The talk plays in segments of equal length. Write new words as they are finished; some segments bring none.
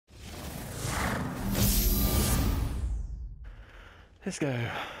Let's go.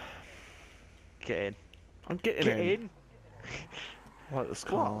 Get in. I'm getting Get in. in. Like this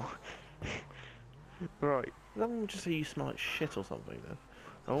car. Right. That one just say you smell like shit or something then.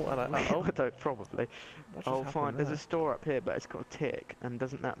 Oh, hello. I don't, probably. What just I'll happened find. There's there? a store up here, but it's got a tick, and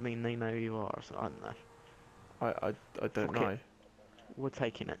doesn't that mean they know who you are? So I don't know. I don't Fuck know. it. We're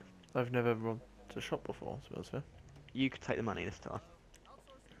taking it. I've never robbed a shop before, to be honest with You could take the money this time.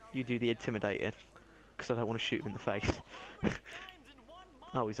 You do the intimidating, because I don't want to shoot him in the face.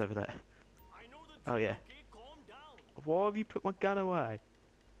 Oh, he's over there. Oh yeah. Why have you put my gun away?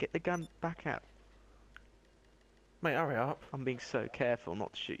 Get the gun back out. you. Mate, hurry up. I'm being so careful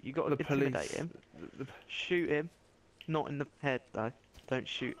not to shoot. You got The to intimidate police. him. Shoot him. Not in the head though. Don't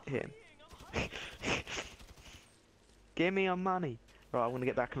shoot him. Give me your money. Right, I want to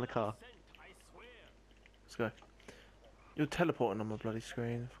get back in the car. Let's go. You're teleporting on my bloody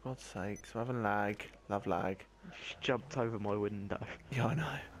screen, for God's sake. So I'm having lag. Love lag. Just jumped over my window. Yeah, I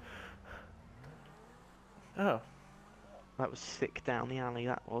know. Oh. That was sick down the alley,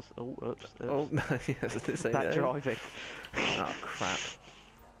 that was. Oh, oops. Oh, no, yes, I did say that that. driving. Oh, crap.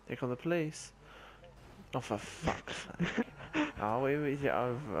 Here come the police. Oh, for fuck's sake. Oh,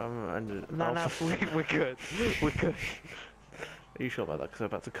 yeah, No, we're good. We're good. Are you sure about that? Because they're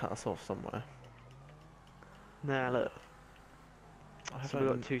about to cut us off somewhere. Nah, look. I So we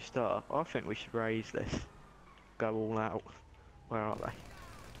got 2-star. I think we should raise this. Go all out. Where are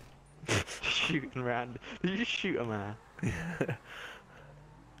they? Shooting around. Did you just shoot a man?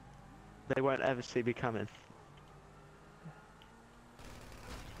 They won't ever see me coming.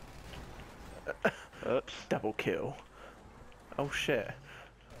 Oops. Double kill. Oh shit.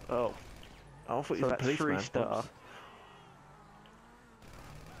 Oh. Oh, I thought you So was a that's policeman. 3-star. Oops.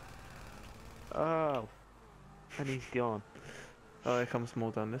 Oh. And he's gone. Oh, here comes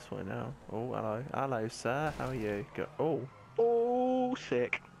more down this way now. Oh, hello. Hello, sir. How are you? Go. Oh. Oh,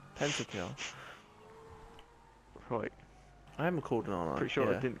 sick. Pentakill. Right. I am recording, aren't I? Pretty sure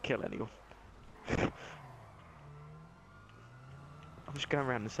Yeah. I didn't kill anyone. I'm just going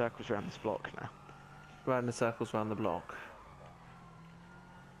around in circles around this block now. Round the circles round the block.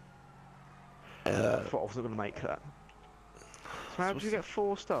 I thought I wasn't going to make that. So how did you get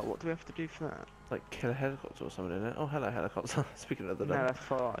 4-star? What do we have to do for that? Like kill a helicopter or something in it. Oh, hello, helicopter. Speaking of the No, that's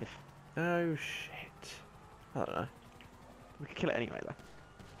 5. Oh shit. I don't know. We could kill it anyway though.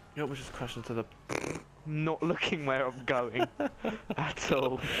 You almost just crashed into the. Not looking where I'm going at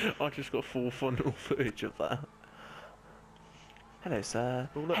all. I just got full frontal footage of that. Hello, sir.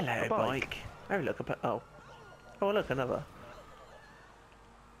 Oh, look, Hello, a bike. Oh, look, oh. Oh, look, another.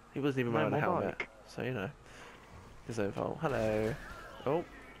 He wasn't even wearing a more helmet, bike. so you know. His own fault. Hello. Oh,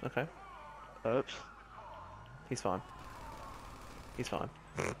 okay. Oops. He's fine. He's fine.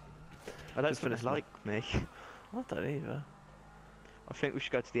 I don't Just think finished they like me. I don't either. I think we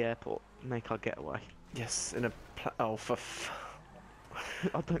should go to the airport and make our getaway. Yes, in a oh, for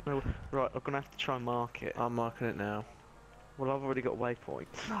I don't know. Right, I'm going to have to try and mark it. I'm marking it now. Well, I've already got a waypoint.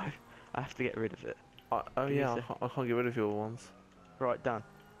 No. I have to get rid of it. Oh Give me a yeah, sec. I can't get rid of your ones. Right, done.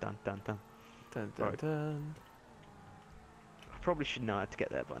 Done. Dun dun Right. dun. I probably should know how to get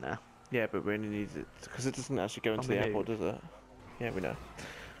there by now. Yeah, but we only need it because it doesn't actually go into the airport, does it? Yeah, we know.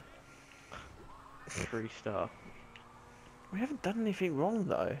 3-star. We haven't done anything wrong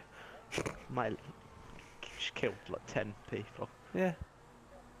though. Might just killed like 10 people. Yeah.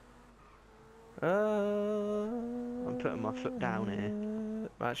 I'm putting my foot down here.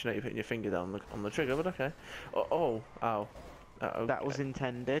 Actually, no, you're putting your finger down on the trigger, but okay. Oh. Okay. That was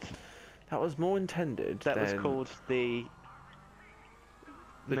intended. That was more intended. That was than called the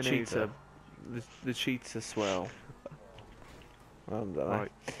maneuver. cheetah. The cheetah swell. I don't know.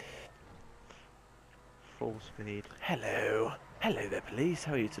 Right. Full speed. Hello. Hello there, police.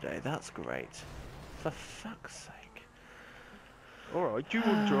 How are you today? That's great. For fuck's sake. Alright, do you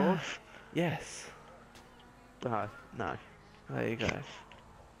want to drive? Yes. No, no. There you go.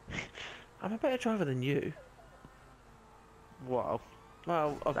 I'm a better driver than you. Wow,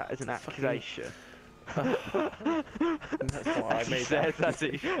 Well, that is an fucking- accusation. That's why I made says that.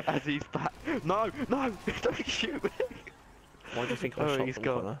 as he's back. No, don't shoot me. Why do you think I Oh, shot he's from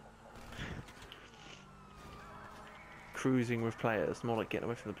gone. Connor? Cruising with players, more like getting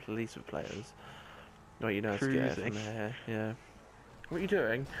away from the police with players. No, you know, scared from Cruising. there. Yeah. What are you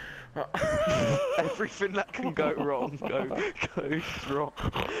doing? Everything that can go wrong goes wrong.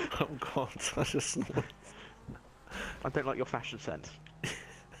 Oh God, I just snorted. I don't like your fashion sense.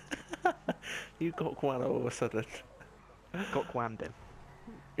 You got guano all of a sudden. Got whammed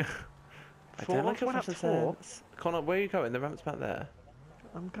in. I don't like your Went up fashion 4. sense. Connor, where are you going? The ramp's back there.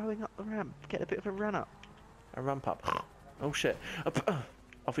 I'm going up the ramp. Get a bit of a run up. A ramp up. Oh shit. I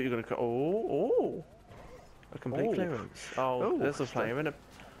thought you were gonna. Oh. A complete Oh. clearance. Oh, there's a flame in it.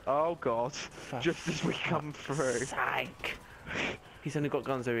 Oh god. For Just as we come through. Sake. He's only got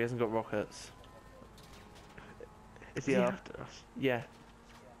guns though, he hasn't got rockets. Is he Yeah. after us? Yeah.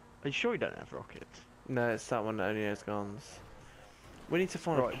 Are you sure you don't have rockets? No, it's that one that only has guns. We need to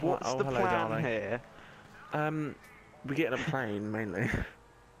find a Right, what's the hello, plan darling. here? We get in a plane mainly.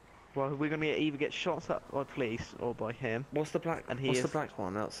 Well, we're gonna either get shot at by police or by him. What's the black? And he what's is the black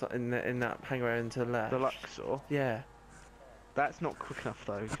one outside in that hangar area to the left? the Luxor. Yeah. That's not quick enough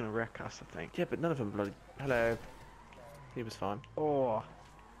though. He's gonna wreck us, I think. Yeah, but none of them bloody. Hello. He was fine. Oh,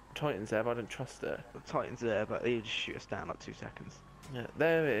 Titan's there, but I don't trust it. the Titan's there, but he'll just shoot us down like 2 seconds. Yeah,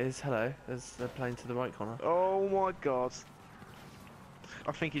 there it is. Hello. There's the plane to the right corner. Oh my god.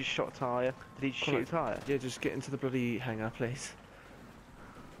 I think he just shot a tyre. Did he just shoot a tyre? Yeah, just get into the bloody hangar, please.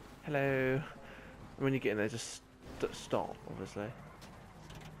 Hello. When you get in there, just stop, obviously.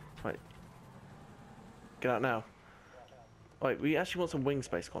 Right. Get out now. Wait, we actually want some wing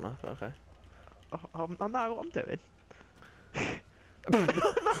space, Connor, but okay. I know what I'm doing.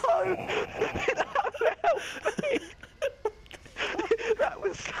 That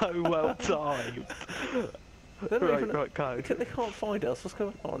was so well timed. Right, go. They can't find us. What's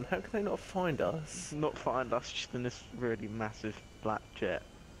going on? How can they not find us? Not find us just in this really massive black jet.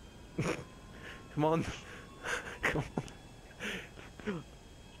 Come on. Come on.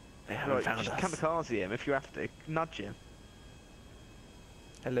 They haven't found just us. kamikaze him if you have to. Nudge him.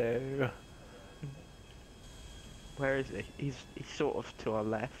 Hello. Where is he? He's sort of to our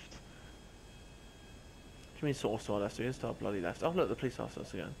left. What do you mean sort of to our left? So he's to our bloody left. Oh look, the police after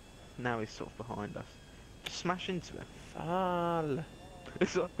us again. Now he's sort of behind us. Just smash into him. Fal.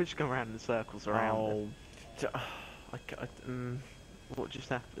 It's like we're just going round in circles around him. What just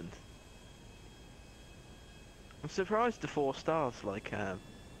happened? I'm surprised the 4 stars like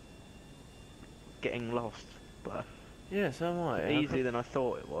getting lost, but Yeah, so am I. easier than I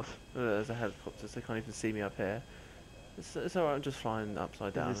thought it was. There's a helicopter, so they can't even see me up here. It's alright, I'm just flying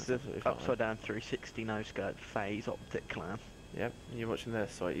upside down. This is the upside down 360 no scope phase optic clan. Yep, and you're watching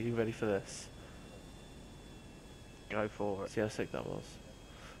this, right? You ready for this? Go for it. See how sick that was?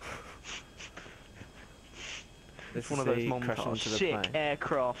 This It's one is of those the crash montage into the sick plane.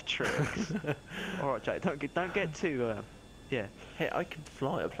 aircraft tricks. Alright, Jake, don't get too yeah. Hey, I can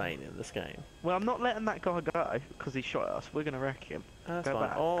fly a plane in this game. Well, I'm not letting that guy go because he shot us. We're gonna wreck him. That's Go fine.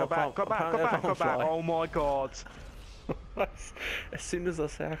 back, Oh, go back, go back, go apparently I back, go can't back. fly. Oh my god. As soon as I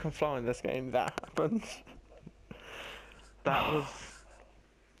say I can fly in this game, that happens.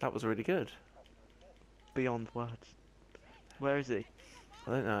 That was really good. Beyond words. Where is he?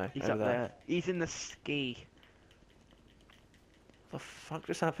 I don't know. He's over up there. He's in the ski. What the fuck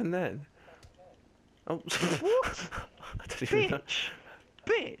just happened then? Oh, What? I don't even know. Bitch!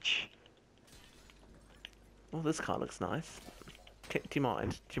 Bitch! Well, this car looks nice. Do you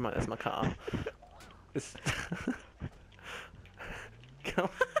mind? Do you mind? That's my car. It's... Come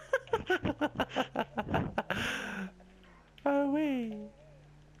Oh wee!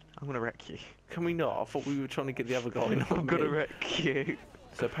 I'm gonna wreck you. Can we not? I thought we were trying to get the other guy. Not I'm gonna me. wreck you.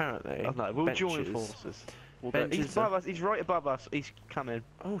 So apparently, Oh no, we'll join benches- forces. We'll go. He's benches above are- us. He's right above us. He's coming.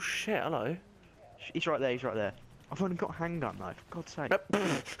 Oh shit! Hello. He's right there. He's right there. I've only got a handgun though. For God's sake.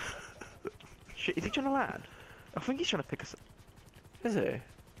 Shit, is he trying to land? I think he's trying to pick us up. Is he?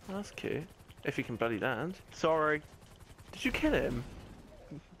 Oh, that's cute. If he can bloody land. Sorry. Did you kill him?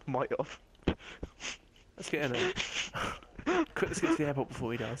 Might have. Let's get in it. Quick, let's get to the airport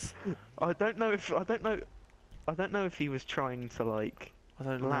before he does. I don't know if he was trying to like I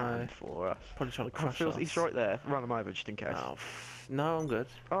don't know. land for us. Probably trying to I crush feel us. he's right there. Run him over just in case. Oh, no, I'm good.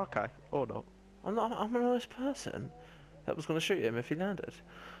 Oh, okay. Or not. I'm a nice person. That was going to shoot him if he landed.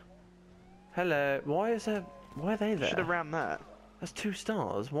 Hello. Why are they there? Should have ran that. That's 2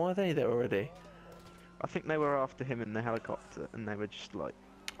 stars. Why are they there already? I think they were after him in the helicopter, and they were just like.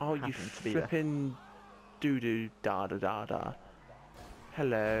 Oh, you Happened to be there. flipping doo-doo da-da-da-da.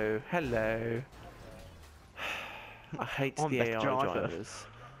 Hello. Hello. I hate I'm the the AI driver. drivers.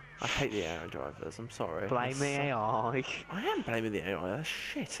 I hate the AI drivers. I'm sorry. Blame the That's AI. I am blaming the AI. That's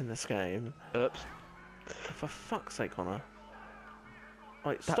shit in this game. Oops. For fuck's sake, Connor.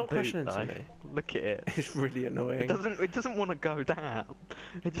 Right, That stop crashing boot, into though. me. Look at it. It's really annoying. It doesn't want to go down.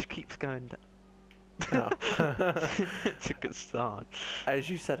 It just keeps going down. Oh. It's a good start. As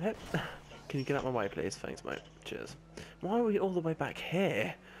you said it. Can you get out my way, please? Thanks, mate. Cheers. Why are we all the way back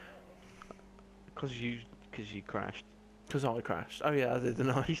here? Because you crashed. Because I crashed. Oh yeah, I did,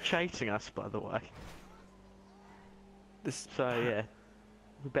 didn't I? He's chasing us, by the way. This... So yeah,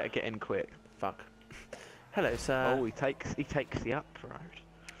 we better get in quick. Fuck. Hello, sir. Oh, he takes the up road.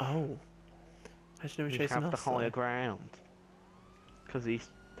 Oh. How do you know he's He chasing have the us, higher though? ground. Because he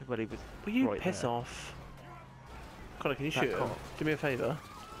was Will you right piss there. off? Connor, can you That shoot him? cop. Do me a favour.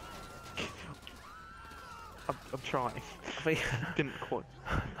 I'm trying. I think... Didn't quite.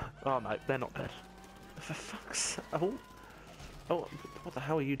 Oh no, they're not dead. For fuck's sake. Oh. Oh, what the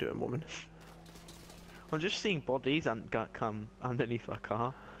hell are you doing, woman? I'm just seeing bodies and come underneath our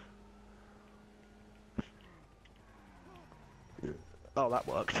car. Oh, that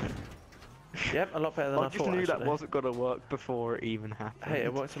worked. Yep, a lot better than I I just thought, knew actually. that wasn't gonna work before it even happened. Hey,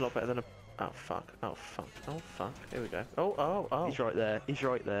 it worked a lot better than a... Oh, fuck. Oh, fuck. Oh, fuck. Here we go. Oh, oh, oh. He's right there. He's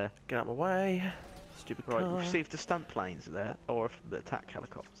right there. Get out of my way. Stupid Right, car. we'll see if the stunt planes are there or if the attack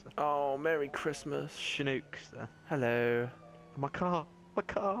helicopters. Oh, Merry Christmas. Chinooks there. Hello. My car. My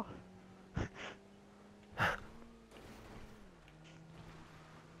car.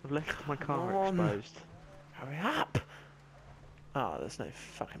 I've left my car Come on. exposed. Hurry up. Oh, there's no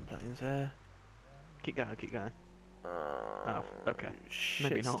fucking planes there. Keep going. Keep going. Oh, okay. Shit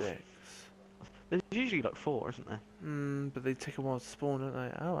Maybe not. sticks. There's usually like 4, isn't there? But they take a while to spawn, don't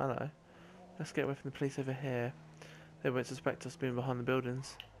they? Oh, hello. Let's get away from the police over here. They won't suspect us being behind the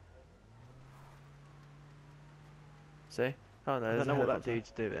buildings. See? Oh no, I there's don't know a what that helicopter.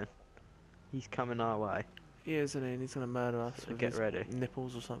 dude's doing. He's coming our way. He is, isn't he? And he's gonna murder us So with get his ready.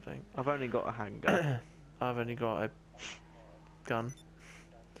 nipples or something. I've only got a handgun. I've only got a gun.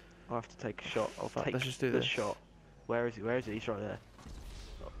 I'll have to take a shot. I'll Fuck, take let's just do the this. shot. Where is he? Where is he? He's right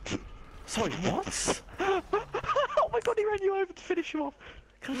there. Sorry, what? Oh my god, he ran you over to finish him off.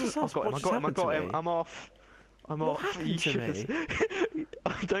 Can I just I've ask got him, what I got him, I just got happened him. to me? I'm off. I'm What off. happened You to should've- me?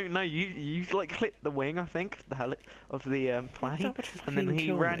 I don't know. You like clipped the wing, I think, the of the plane, That would and then fucking he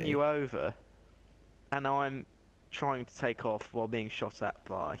kill ran me. you over, and I'm trying to take off while being shot at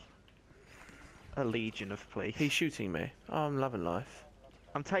by a legion of police. He's shooting me. Oh, I'm loving life.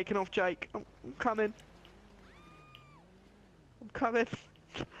 I'm taking off, Jake. I'm coming. I'm coming.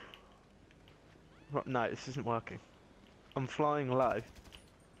 Right, no, this isn't working. I'm flying low.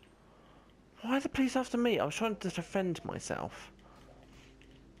 Why are the police after me? I was trying to defend myself.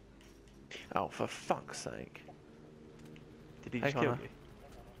 Oh, for fuck's sake. Did he Hey, just kill Connor. you?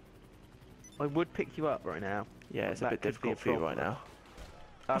 I would pick you up right now. Yeah, it's a That bit could be a difficult for you right problem.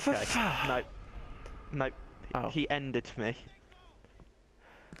 now. For Okay. fuck. No. No. Oh. He ended me.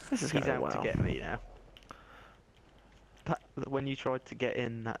 This is He's going out well. to get me now. When you tried to get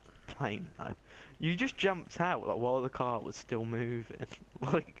in that plane, though, you just jumped out like while the car was still moving,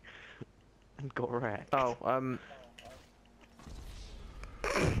 like, and got wrecked. Oh,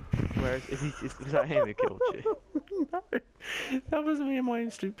 Whereas, is that him who killed you? No, that was me and my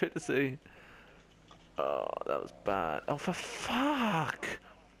own stupidity. Oh, that was bad. Oh, for fuck!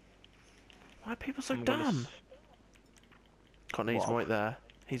 Why are people so I'm gonna dumb? Connor, he's What? right there.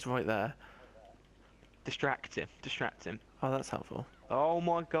 He's right there. Distract him. Distract him. Oh, that's helpful. Oh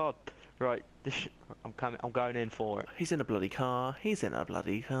my god. Right. I'm coming. I'm going in for it. He's in a bloody car. He's in a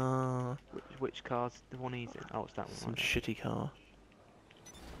bloody car. Which car's the one he's in? Oh, it's that one. Some Right shitty car.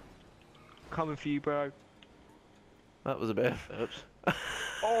 there. Coming for you, bro. That was a bit. Oops.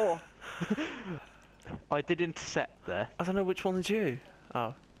 Oh. I did intercept there. I don't know which one's you.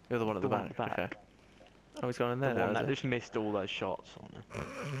 Oh, you're the one at the, The one back. at the back. Okay. Oh, he's gone in there The now. one that is he? just missed all those shots on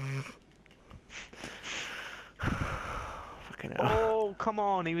him. Fucking hell. Oh, come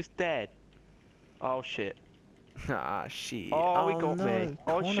on, he was dead. Oh shit. Ah, shit. Oh, he got no, me.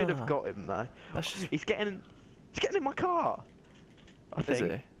 I should Connor. have got him though. That's just... He's getting in my car. I Is think.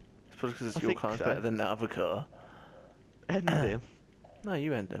 it? It's probably because I your think car's so. better than the other car. End him. No,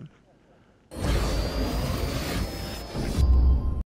 you end him.